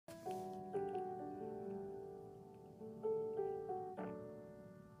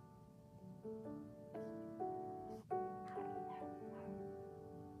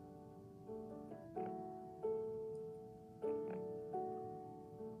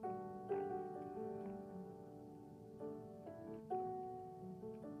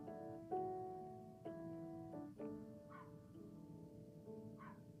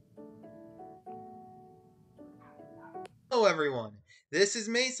Hello everyone, this is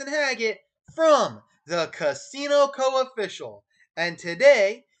Mason Haggett from the Casino Co-Official, and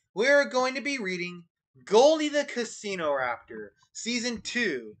today we're going to be reading Goldie the Casinoraptor, Season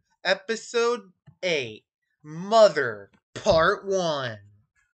 2, Episode 8, Mother, Part 1.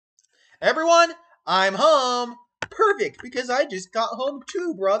 Everyone, I'm home! Perfect, because I just got home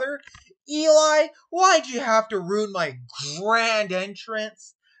too, brother. Eli, why'd you have to ruin my grand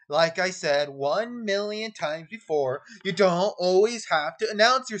entrance? Like I said 1,000,000 times before, you don't always have to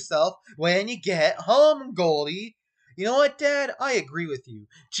announce yourself when you get home, Goldie. You know what, Dad? I agree with you.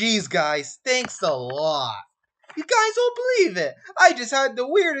 Geez, guys, thanks a lot. You guys won't believe it. I just had the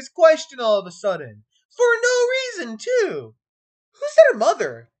weirdest question all of a sudden. For no reason, too. Who said her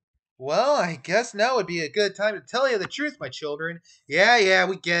mother? Well, I guess now would be a good time to tell you the truth, my children. Yeah,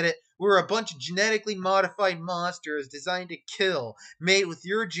 we get it. We're a bunch of genetically modified monsters designed to kill, made with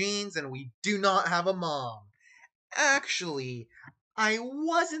your genes, and we do not have a mom. Actually, I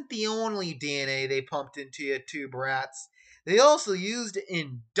wasn't the only DNA they pumped into you two brats. They also used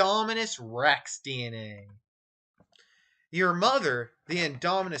Indominus Rex DNA. Your mother, the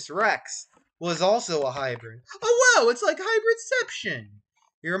Indominus Rex, was also a hybrid. Oh wow, it's like hybridception.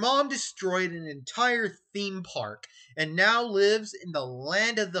 Your mom destroyed an entire theme park and now lives in the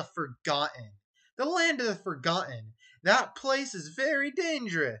Land of the Forgotten. The Land of the Forgotten. That place is very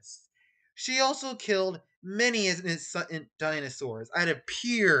dangerous. She also killed many dinosaurs out of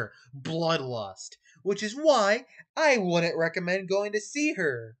pure bloodlust, which is why I wouldn't recommend going to see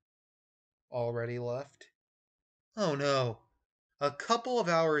her. Already left? Oh no. A couple of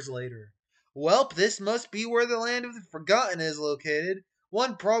hours later. Welp, this must be where the Land of the Forgotten is located.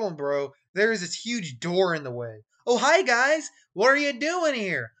 One problem, bro. There is this huge door in the way. Oh, hi, guys. What are you doing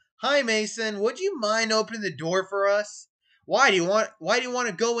here? Hi, Mason. Would you mind opening the door for us? Why do you want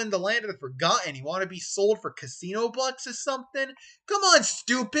to go in the Land of the Forgotten? You want to be sold for casino bucks or something? Come on,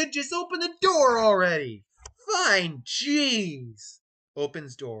 stupid. Just open the door already. Fine. Jeez.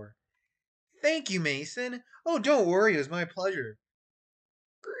 Opens door. Thank you, Mason. Oh, don't worry. It was my pleasure.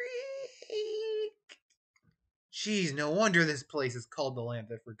 Greek. Jeez, no wonder this place is called the Land of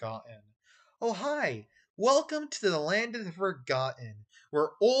the Forgotten. Oh, hi. Welcome to the Land of the Forgotten, where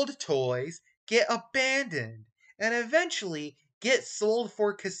old toys get abandoned and eventually get sold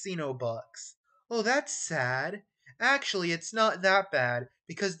for casino bucks. Oh, that's sad. Actually, it's not that bad,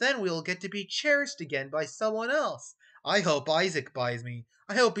 because then we'll get to be cherished again by someone else. I hope Isaac buys me.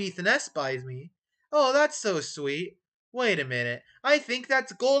 I hope Ethan S. buys me. Oh, that's so sweet. Wait a minute. I think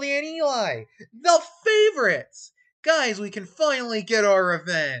that's Goldie and Eli, the favorites. Guys, we can finally get our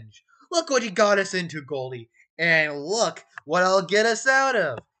revenge. Look what you got us into, Goldie. And look what I'll get us out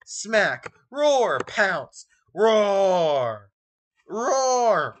of. Smack, roar, pounce, roar.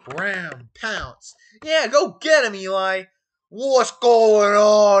 Roar, ram, pounce. Yeah, go get him, Eli. What's going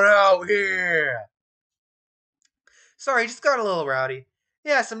on out here? Sorry, just got a little rowdy.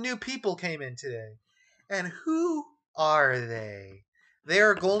 Yeah, some new people came in today. And who are they?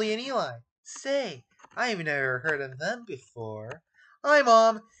 They're Goldie and Eli. Say, I've never heard of them before. Hi,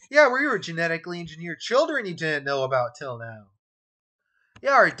 Mom. Yeah, we were genetically engineered children you didn't know about till now.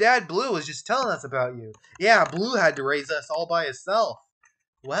 Yeah, our dad Blue was just telling us about you. Yeah, Blue had to raise us all by himself.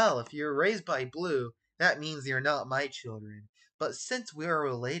 Well, if you're raised by Blue, that means you're not my children. But since we are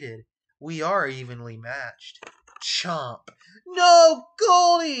related, we are evenly matched. Chomp. No,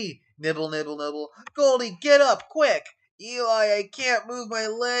 Goldie! Nibble, nibble, nibble. Goldie, get up, quick! Eli, I can't move my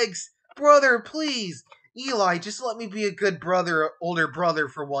legs. Brother, please. Eli, just let me be a good brother, older brother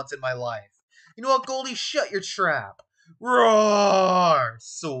for once in my life. You know what, Goldie? Shut your trap. Roar!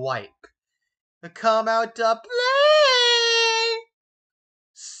 Swipe. Come out to play!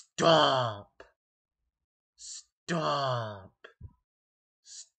 Stomp. Stomp.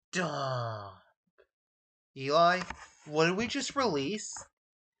 Stomp. Eli, what did we just release?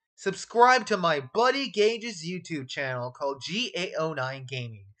 Subscribe to my buddy Gage's YouTube channel called G809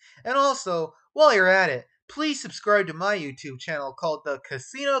 Gaming. And also, while you're at it, please subscribe to my YouTube channel called the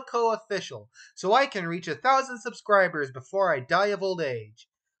Casino Co-Official so I can reach 1,000 subscribers before I die of old age.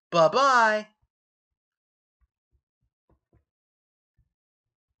 Bye-bye!